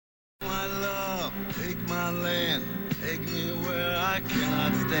Take my land, take me where I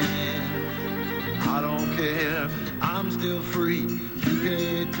cannot stand. I don't care, I'm still free. You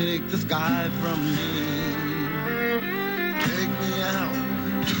can't take the sky from me. Take me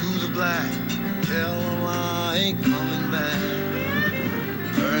out to the black, tell them I ain't coming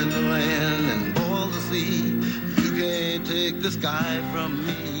back. Burn the land and boil the sea. You can't take the sky from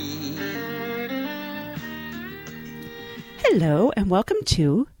me. Hello and welcome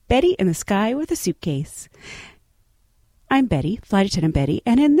to Betty in the Sky with a Suitcase. I'm Betty, Flight Attendant Betty,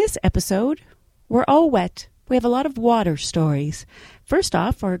 and in this episode, we're all wet. We have a lot of water stories. First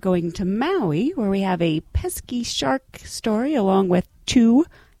off, we're going to Maui, where we have a pesky shark story along with 2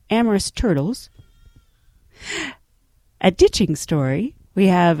 amorous turtles. A ditching story. We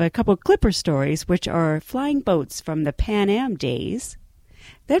have a couple clipper stories, which are flying boats from the Pan Am days.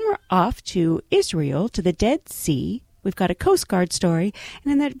 Then we're off to Israel, to the Dead Sea. We've got a Coast Guard story.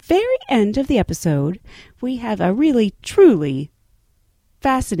 And in the very end of the episode, we have a really, truly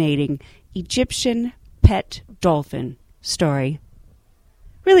fascinating Egyptian pet dolphin story.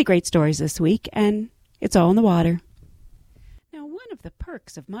 Really great stories this week, and it's all in the water. Now, one of the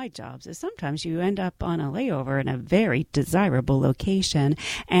perks of my jobs is sometimes you end up on a layover in a very desirable location,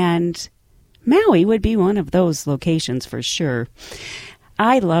 and Maui would be one of those locations for sure.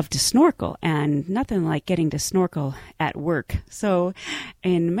 I love to snorkel, and nothing like getting to snorkel at work. So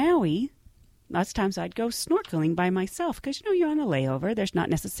in Maui, lots of times I'd go snorkeling by myself because, you're on a layover. There's not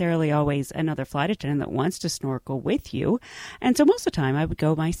necessarily always another flight attendant that wants to snorkel with you. And so most of the time I would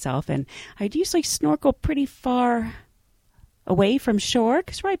go myself, and I'd usually snorkel pretty far away from shore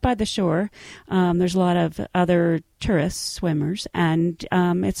because right by the shore there's a lot of other tourist swimmers, and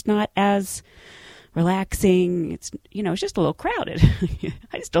it's not as relaxing. It's just a little crowded.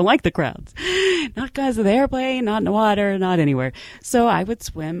 I just don't like the crowds. Not because of the airplane, not in the water, not anywhere. So I would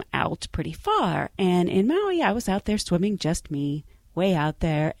swim out pretty far. And in Maui, I was out there swimming, just me, way out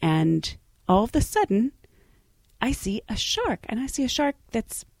there. And all of a sudden, I see a shark. And I see a shark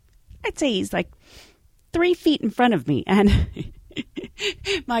that's, I'd say he's like 3 feet in front of me. And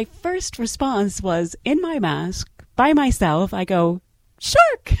my first response was, in my mask, by myself, I go,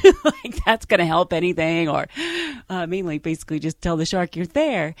 shark! Like that's going to help anything, or mainly basically just tell the shark you're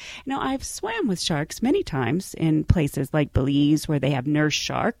there. I've swam with sharks many times in places like Belize where they have nurse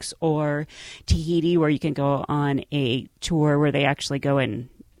sharks, or Tahiti where you can go on a tour where they actually go and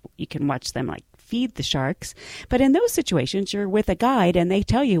you can watch them like feed the sharks. But in those situations, you're with a guide and they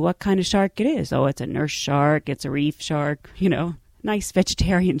tell you what kind of shark it is. Oh, it's a nurse shark, it's a reef shark, nice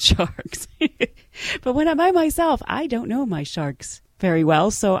vegetarian sharks. But when I'm by myself, I don't know my sharks very well.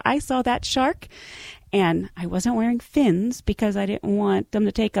 So I saw that shark, and I wasn't wearing fins because I didn't want them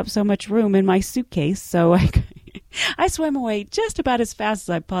to take up so much room in my suitcase. So I swam away just about as fast as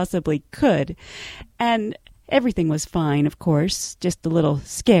I possibly could. And everything was fine, of course, just a little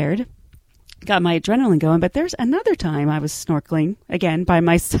scared. Got my adrenaline going. But there's another time I was snorkeling, again, by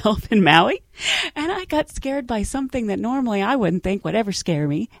myself in Maui, and I got scared by something that normally I wouldn't think would ever scare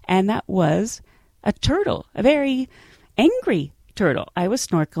me, and that was a turtle, a very angry turtle. I was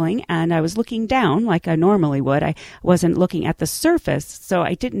snorkeling and I was looking down like I normally would. I wasn't looking at the surface, so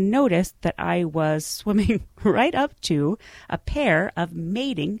I didn't notice that I was swimming right up to a pair of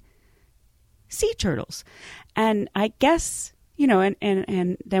mating sea turtles. And I guess,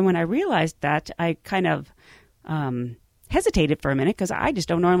 and then when I realized that, I kind of hesitated for a minute because I just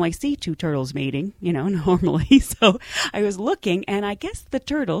don't normally see 2 turtles mating, normally. So I was looking, and I guess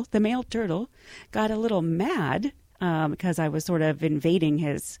the male turtle, got a little mad because I was sort of invading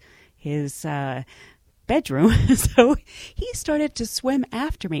his bedroom. So he started to swim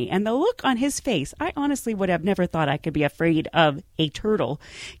after me. And the look on his face, I honestly would have never thought I could be afraid of a turtle,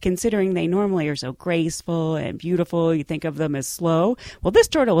 considering they normally are so graceful and beautiful. You think of them as slow. Well, this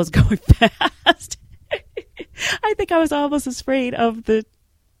turtle was going fast. I think I was almost as afraid of the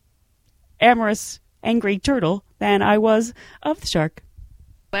amorous, angry turtle than I was of the shark.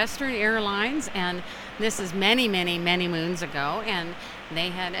 Western Airlines, and this is many, many, many moons ago, and they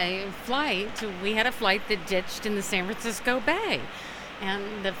had a flight. We had a flight that ditched in the San Francisco Bay,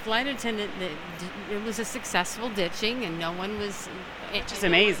 and the flight attendant, it was a successful ditching, and no one was... Which is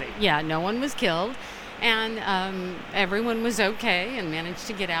amazing. Yeah, no one was killed, and everyone was okay and managed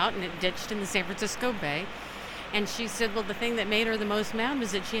to get out, and it ditched in the San Francisco Bay. And she said, well, the thing that made her the most mad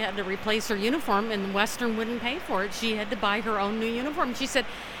was that she had to replace her uniform, and Western wouldn't pay for it. She had to buy her own new uniform. She said,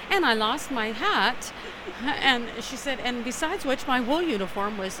 and I lost my hat. And she said, and besides which, my wool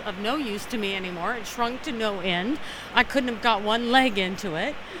uniform was of no use to me anymore. It shrunk to no end. I couldn't have got one leg into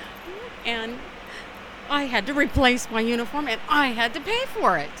it. And I had to replace my uniform, and I had to pay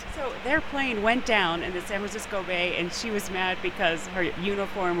for it. So their plane went down in the San Francisco Bay, and she was mad because her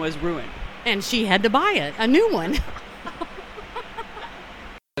uniform was ruined. And she had to buy it, a new one.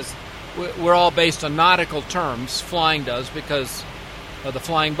 We're all based on nautical terms, flying does, because of the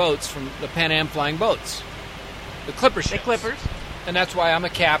flying boats from the Pan Am flying boats. The Clipper ships. The Clippers. And that's why I'm a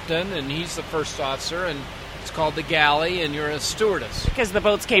captain, and he's the first officer, and it's called the galley, and you're a stewardess. Because the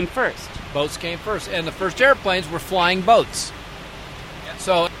boats came first. Boats came first, and the first airplanes were flying boats. Yep.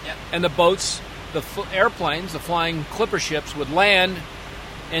 So, yep. And the boats, the airplanes, the flying Clipper ships would land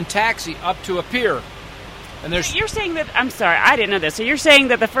and taxi up to a pier. And there's. You're saying that, I'm sorry, I didn't know this. So you're saying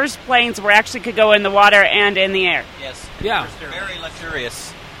that the first planes could go in the water and in the air? Yes. Yeah. They're very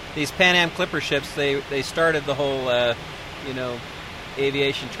luxurious. These Pan Am Clipper ships, they started the whole,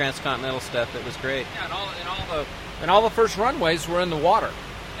 aviation transcontinental stuff. That was great. Yeah, and all the first runways were in the water.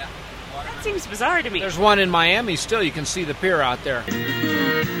 Yeah. That seems bizarre to me. There's one in Miami still. You can see the pier out there. There's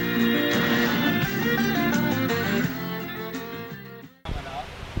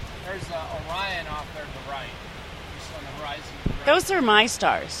Orion off there to the right. Just on the horizon. Those are my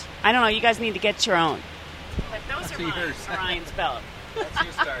stars. I don't know. You guys need to get your own. But those are mine, yours. Orion's belt. That's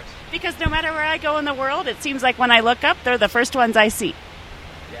your stars. Because no matter where I go in the world, it seems like when I look up, they're the first ones I see.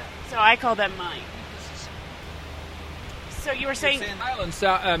 Yeah. So I call them mine. So you were saying...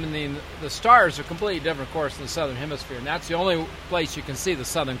 The stars are completely different, of course, in the southern hemisphere, and that's the only place you can see the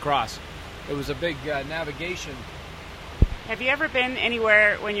Southern Cross. It was a big navigation. Have you ever been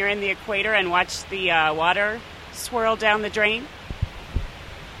anywhere when you're in the equator and watched the water swirl down the drain?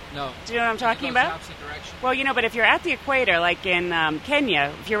 No. Do you know what I'm talking about? Opposite direction. Well, but if you're at the equator, like in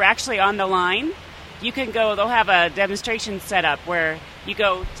Kenya, if you're actually on the line, you can go, they'll have a demonstration set up where you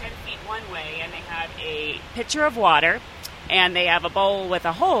go 10 feet one way and they have a pitcher of water and they have a bowl with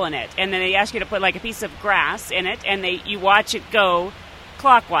a hole in it. And then they ask you to put like a piece of grass in it and you watch it go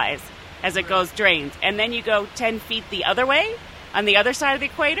clockwise as it goes drains. And then you go 10 feet the other way on the other side of the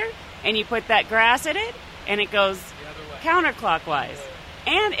equator and you put that grass in it and it goes counterclockwise.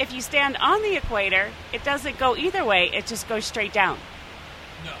 And if you stand on the equator, it doesn't go either way. It just goes straight down.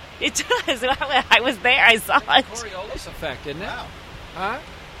 No. It does. I was there. I saw it. Coriolis effect, isn't it? Wow. Huh?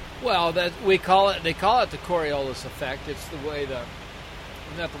 Well, they call it the Coriolis effect. It's the way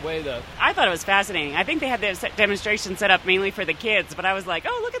I thought it was fascinating. I think they had this demonstration set up mainly for the kids, but I was like,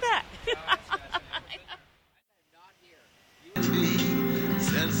 oh, look at that.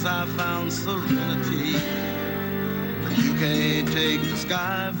 Since I found serenity, you can't take the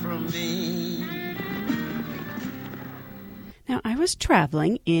sky from me. Now, I was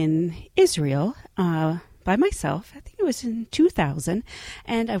traveling in Israel by myself. I think it was in 2000,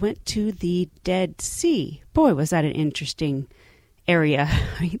 and I went to the Dead Sea. Boy, was that an interesting area.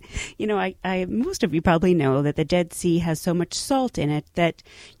 I mean, most of you probably know that the Dead Sea has so much salt in it that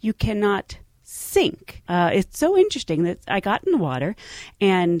you cannot sink. It's so interesting that I got in the water,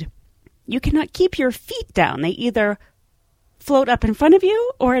 and you cannot keep your feet down. They either float up in front of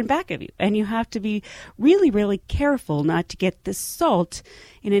you or in back of you. And you have to be really, really careful not to get the salt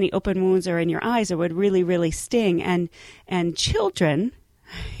in any open wounds or in your eyes. It would really, really sting. And children,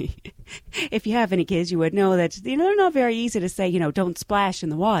 if you have any kids, you would know that, they're not very easy to say, don't splash in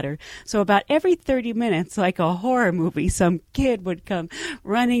the water. So about every 30 minutes, like a horror movie, some kid would come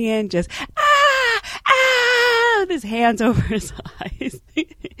running in just, with his hands over his eyes.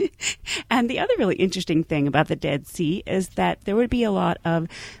 And the other really interesting thing about the Dead Sea is that there would be a lot of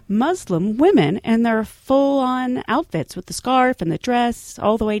Muslim women in their full-on outfits with the scarf and the dress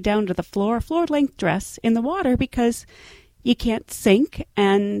all the way down to the floor-length dress in the water because you can't sink,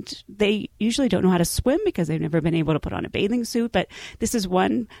 and they usually don't know how to swim because they've never been able to put on a bathing suit, but this is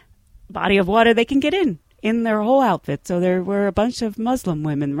one body of water they can get in their whole outfit. So there were a bunch of Muslim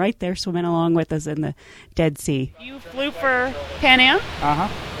women right there swimming along with us in the Dead Sea. You flew for Pan Am? Uh-huh.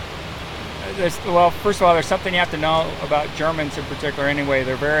 Well, first of all, there's something you have to know about Germans in particular anyway.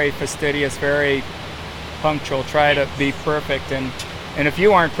 They're very fastidious, very punctual, try to be perfect. And if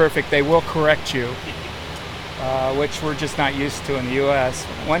you aren't perfect, they will correct you, which we're just not used to in the U.S.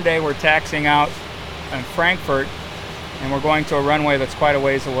 One day we're taxiing out in Frankfurt, and we're going to a runway that's quite a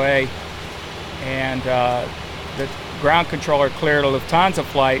ways away. And the ground controller cleared a Lufthansa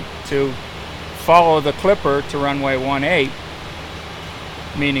flight to follow the Clipper to runway 18,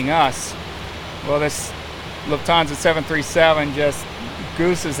 meaning us. Well, this Lufthansa 737 just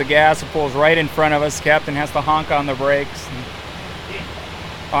gooses the gas and pulls right in front of us. Captain has to honk on the brakes.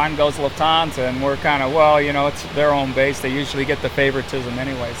 And on goes Lufthansa, and we're kind of, it's their own base. They usually get the favoritism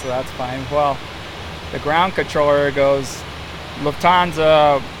anyway, so that's fine. Well, the ground controller goes,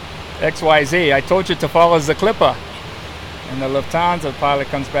 Lufthansa XYZ, I told you to follow the Clipper. And the Lufthansa pilot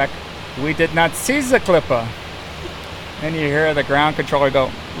comes back, we did not see the Clipper. And you hear the ground controller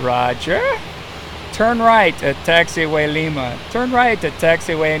go, Roger. Turn right at taxiway Lima. Turn right at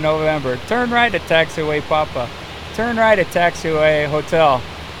taxiway November. Turn right at taxiway Papa. Turn right at taxiway Hotel.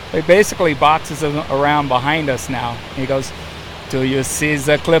 He basically boxes them around behind us now. He goes, do you see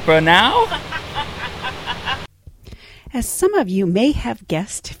the Clipper now? As some of you may have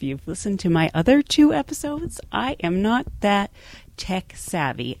guessed if you've listened to my other 2 episodes, I am not that tech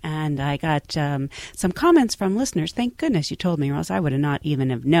savvy, and I got some comments from listeners. Thank goodness you told me, or else I would have not even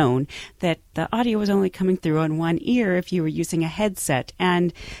have known that the audio was only coming through on one ear if you were using a headset.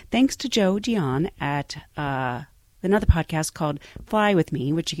 And thanks to Joe Dion at another podcast called Fly With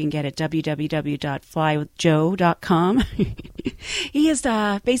Me, which you can get at www.flywithjoe.com. He has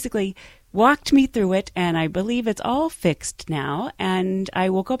basically walked me through it, and I believe it's all fixed now, and I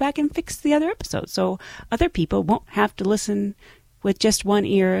will go back and fix the other episodes so other people won't have to listen with just one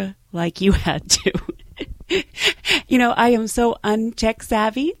ear like you had to. You know, I am so untech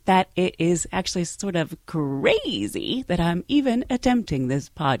savvy that it is actually sort of crazy that I'm even attempting this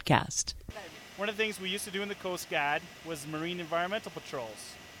podcast. One of the things we used to do in the Coast Guard was marine environmental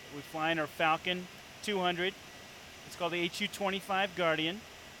patrols. We fly in our Falcon 200. It's called the HU-25 Guardian.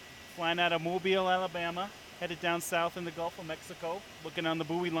 Flying out of Mobile, Alabama, headed down south in the Gulf of Mexico, looking on the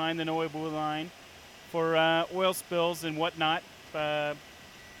buoy line, the NOAA buoy line, for oil spills and whatnot.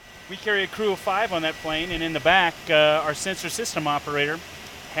 We carry a crew of 5 on that plane, and in the back, our sensor system operator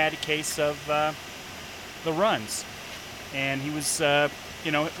had a case of the runs. And he was,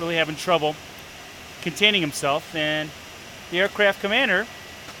 really having trouble containing himself. And the aircraft commander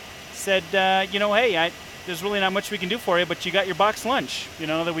said, hey, there's really not much we can do for you, but you got your box lunch,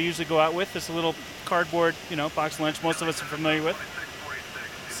 that we usually go out with. This little cardboard, box lunch most of us are familiar with.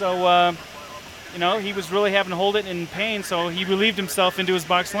 So, he was really having to hold it in pain, so he relieved himself into his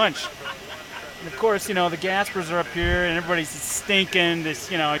box lunch. And of course, the gaspers are up here, and everybody's stinking, and it's... So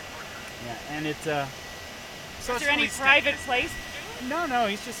is there any private place? No,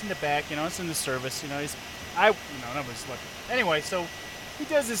 he's just in the back, it's in the service, nobody's looking. Anyway, so... he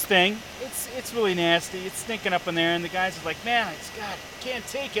does his thing. It's really nasty. It's stinking up in there, and the guys are like, man, I can't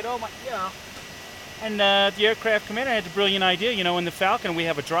take it. Oh my, And the aircraft commander had the brilliant idea. In the Falcon we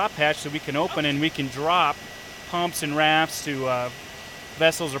have a drop hatch that we can open, and we can drop pumps and rafts to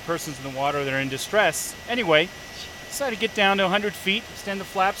vessels or persons in the water that are in distress. Anyway, decided to get down to 100 feet, extend the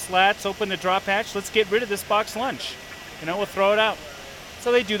flap slats, open the drop hatch. Let's get rid of this box lunch. We'll throw it out.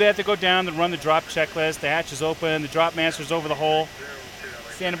 So they do that. They go down, they run the drop checklist. The hatch is open. The drop master's over the hole.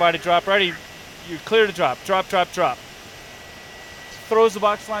 Standing by to drop, ready, you're clear to drop. Drop. Throws the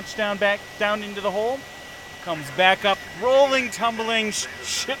box lunch back down into the hole, comes back up, rolling, tumbling,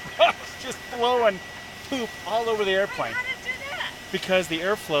 shit box just blowing poop all over the airplane. Because the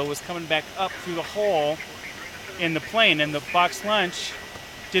airflow was coming back up through the hole in the plane, and the box lunch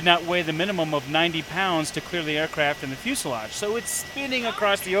did not weigh the minimum of 90 pounds to clear the aircraft and the fuselage. So it's spinning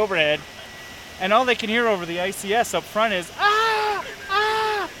across the overhead, and all they can hear over the ICS up front is, ah!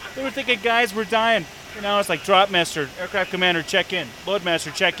 They were thinking guys were dying. It's like drop master, aircraft commander, check in. Load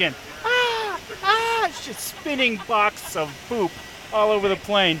master, check in. It's just spinning box of poop all over the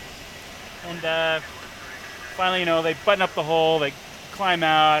plane. And finally, they button up the hole, they climb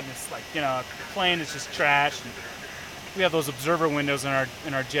out, and it's like, the plane is just trashed. And we have those observer windows in our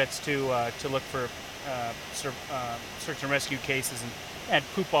jets too, to look for search and rescue cases, and had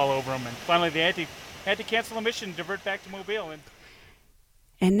poop all over them. And finally, they had to cancel the mission, divert back to Mobile.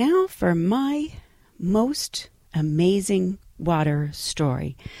 And now for my most amazing water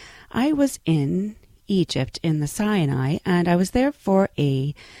story. I was in Egypt in the Sinai, and I was there for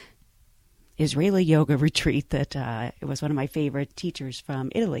a Israeli yoga retreat that it was one of my favorite teachers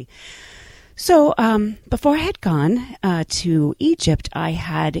from Italy. So before I had gone to Egypt, I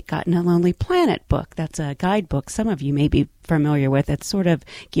had gotten a Lonely Planet book. That's a guidebook some of you may be familiar with. It's sort of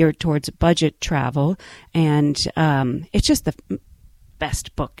geared towards budget travel, and it's just the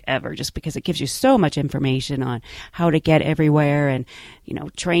best book ever, just because it gives you so much information on how to get everywhere, and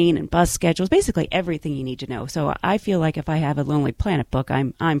train and bus schedules, basically everything you need to know. So I feel like if I have a Lonely Planet book,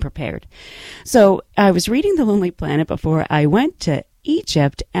 I'm prepared. So I was reading the Lonely Planet before I went to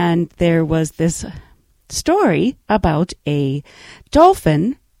Egypt, and there was this story about a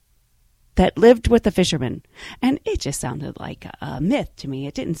dolphin that lived with the fishermen. And it just sounded like a myth to me.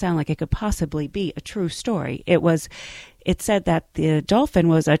 It didn't sound like it could possibly be a true story. It said that the dolphin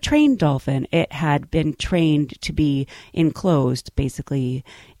was a trained dolphin. It had been trained to be enclosed, basically,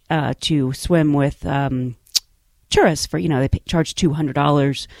 to swim with tourists for, they charge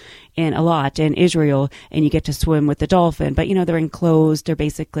 $200 in a lot in Israel, and you get to swim with the dolphin. But, they're enclosed. They're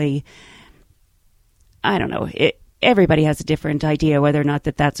basically, I don't know. Everybody has a different idea whether or not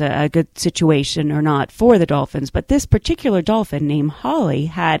that's a good situation or not for the dolphins. But this particular dolphin named Holly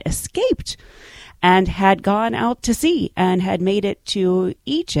had escaped and had gone out to sea and had made it to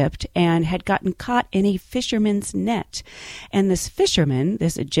Egypt and had gotten caught in a fisherman's net. And this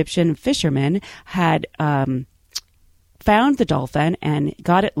Egyptian fisherman, had found the dolphin and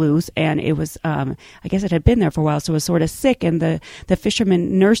got it loose, and it was, I guess it had been there for a while, so it was sort of sick, and the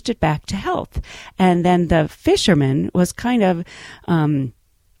fisherman nursed it back to health. And then the fisherman was kind of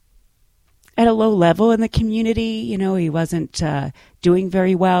at a low level in the community. He wasn't doing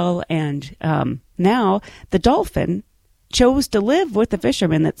very well, and now the dolphin chose to live with the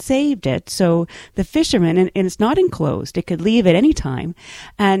fisherman that saved it. So the fisherman, and it's not enclosed, it could leave at any time.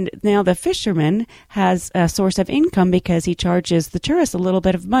 And now the fisherman has a source of income because he charges the tourists a little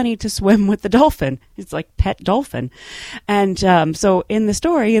bit of money to swim with the dolphin. It's like pet dolphin. And so in the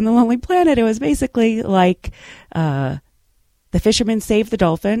story, in The Lonely Planet, it was basically like the fisherman saved the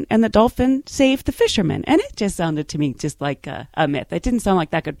dolphin, and the dolphin saved the fisherman. And it just sounded to me just like a myth. It didn't sound like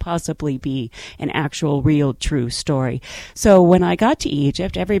that could possibly be an actual, real, true story. So when I got to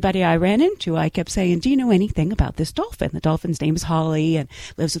Egypt, everybody I ran into, I kept saying, do you know anything about this dolphin? The dolphin's name is Holly and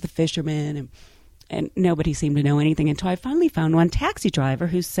lives with the fisherman. And nobody seemed to know anything until I finally found one taxi driver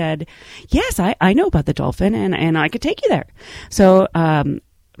who said, yes, I know about the dolphin, and I could take you there. So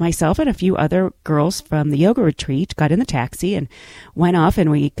myself and a few other girls from the yoga retreat got in the taxi and went off,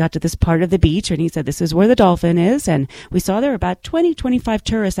 and we got to this part of the beach, and he said, this is where the dolphin is. And we saw there were about 25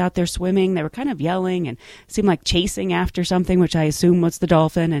 tourists out there swimming. They were kind of yelling and seemed like chasing after something, which I assume was the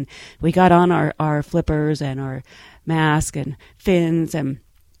dolphin. And we got on our flippers and our mask and fins, and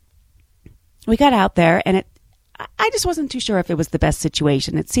we got out there, and I just wasn't too sure if it was the best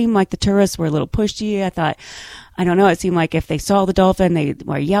situation. It seemed like the tourists were a little pushy. I thought, I don't know, it seemed like if they saw the dolphin, they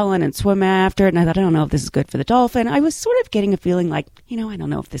were yelling and swim after it. And I thought, I don't know if this is good for the dolphin. I was sort of getting a feeling like, I don't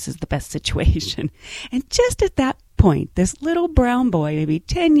know if this is the best situation. And just at that point, this little brown boy, maybe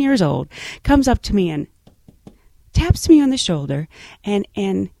 10 years old, comes up to me and taps me on the shoulder and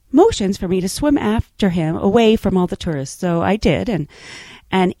motions for me to swim after him away from all the tourists. So I did,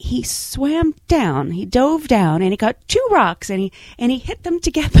 and he swam down, he dove down, and he got two rocks, and he hit them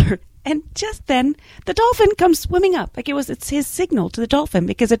together. And just then, the dolphin comes swimming up. It's his signal to the dolphin,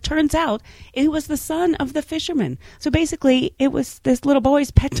 because it turns out it was the son of the fisherman. So basically, it was this little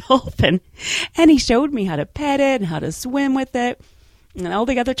boy's pet dolphin. And he showed me how to pet it and how to swim with it. And all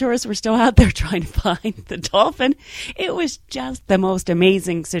the other tourists were still out there trying to find the dolphin. It was just the most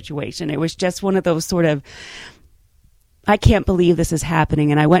amazing situation. It was just one of those sort of, I can't believe this is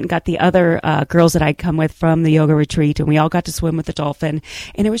happening. And I went and got the other girls that I'd come with from the yoga retreat, and we all got to swim with the dolphin.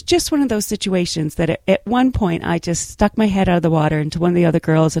 And it was just one of those situations that at one point I just stuck my head out of the water into one of the other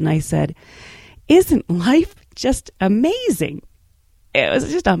girls, and I said, isn't life just amazing? It was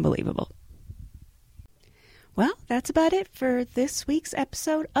just unbelievable. Well, that's about it for this week's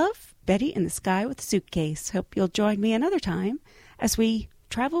episode of Betty in the Sky with a Suitcase. Hope you'll join me another time as we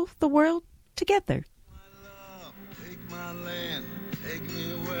travel the world together. My land, take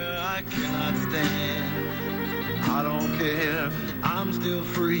me where I cannot stand. I don't care, I'm still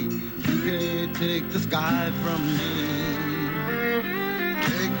free. You can't take the sky from me.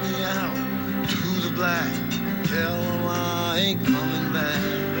 Take me out to the black, tell them I ain't coming back.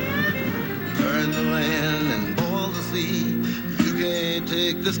 Burn the land and boil the sea. You can't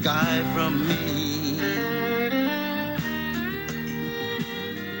take the sky from me.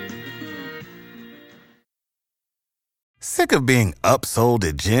 Sick of being upsold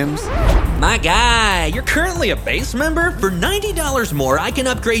at gyms? My guy, you're currently a base member? For $90 more, I can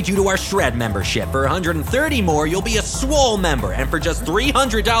upgrade you to our Shred membership. For $130 more, you'll be a Swole member. And for just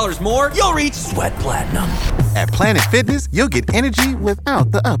 $300 more, you'll reach Sweat Platinum. At Planet Fitness, you'll get energy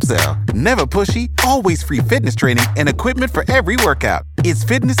without the upsell. Never pushy, always free fitness training and equipment for every workout. It's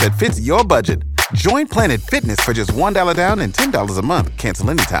fitness that fits your budget. Join Planet Fitness for just $1 down and $10 a month.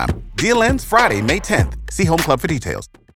 Cancel anytime. Deal ends Friday, May 10th. See Home Club for details.